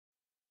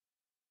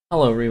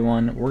Hello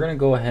everyone, we're going to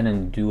go ahead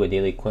and do a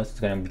daily quest. It's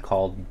going to be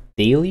called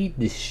Daily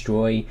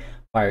Destroy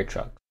Fire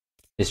Trucks.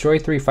 Destroy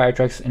 3 fire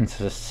trucks in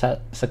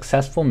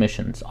successful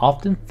missions,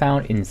 often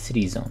found in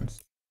city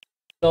zones.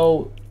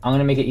 So, I'm going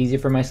to make it easy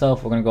for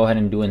myself. We're going to go ahead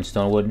and do it in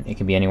Stonewood. It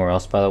can be anywhere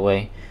else, by the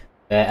way.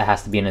 It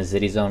has to be in a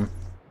city zone.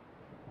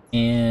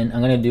 And I'm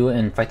going to do it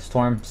in Fight the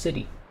Storm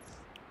City.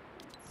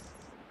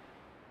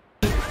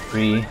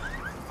 3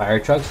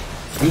 fire trucks.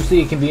 Usually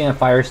it can be in a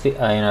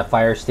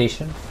fire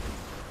station.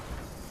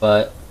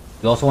 But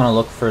you also want to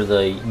look for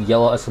the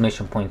yellow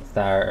exclamation points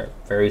that are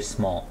very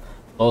small.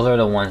 Those are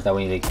the ones that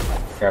we need to be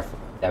careful,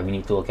 that we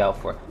need to look out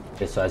for.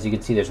 Okay, so as you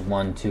can see, there's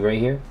 1, 2 right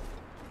here.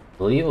 I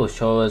believe it will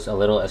show us a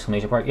little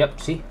exclamation mark.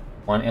 Yep, see?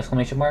 1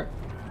 exclamation mark.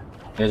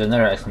 There's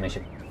another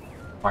exclamation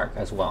mark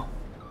as well.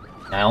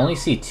 And I only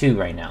see 2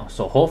 right now,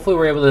 so hopefully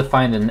we're able to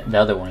find the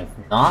other one. If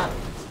not,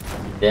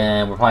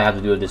 then we'll probably have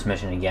to do this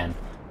mission again.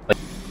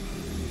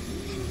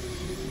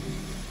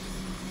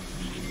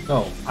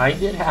 So, I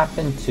did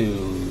happen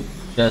to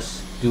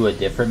just do a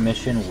different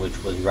mission,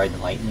 which was Ride the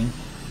Lightning,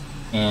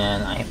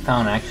 and I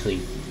found actually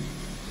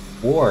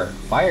 4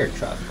 fire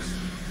trucks.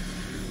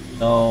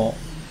 So,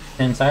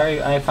 since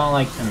I found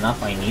like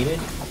enough I needed,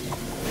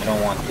 I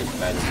don't want this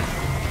guy to be...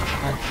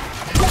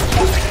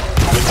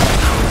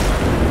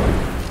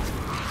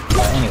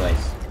 But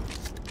anyways,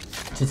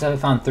 since I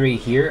found 3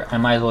 here, I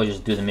might as well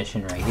just do the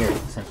mission right here,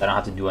 since I don't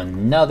have to do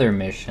another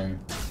mission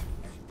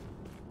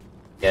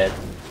yet.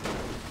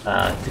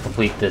 To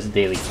complete this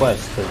daily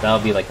quest, because that'll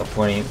be like a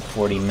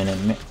 40 minute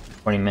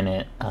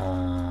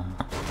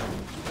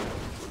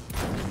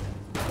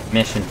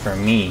mission for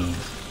me,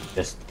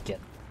 just to get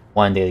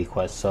 1 daily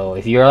quest. So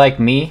if you're like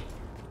me,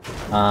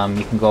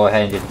 you can go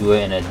ahead and just do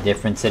it in a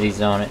different city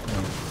zone, and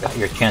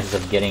your chances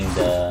of getting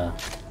the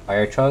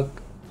fire truck,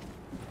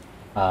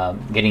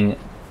 getting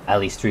at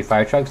least 3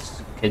 fire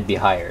trucks could be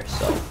higher.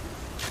 So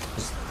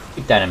just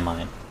keep that in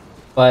mind.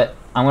 But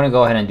I'm gonna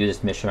go ahead and do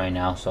this mission right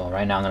now. So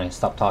right now I'm gonna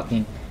stop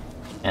talking,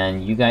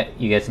 and you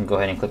guys can go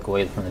ahead and click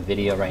away from the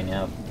video right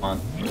now if you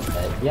want.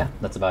 But yeah,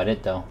 that's about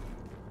it though.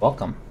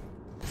 Welcome.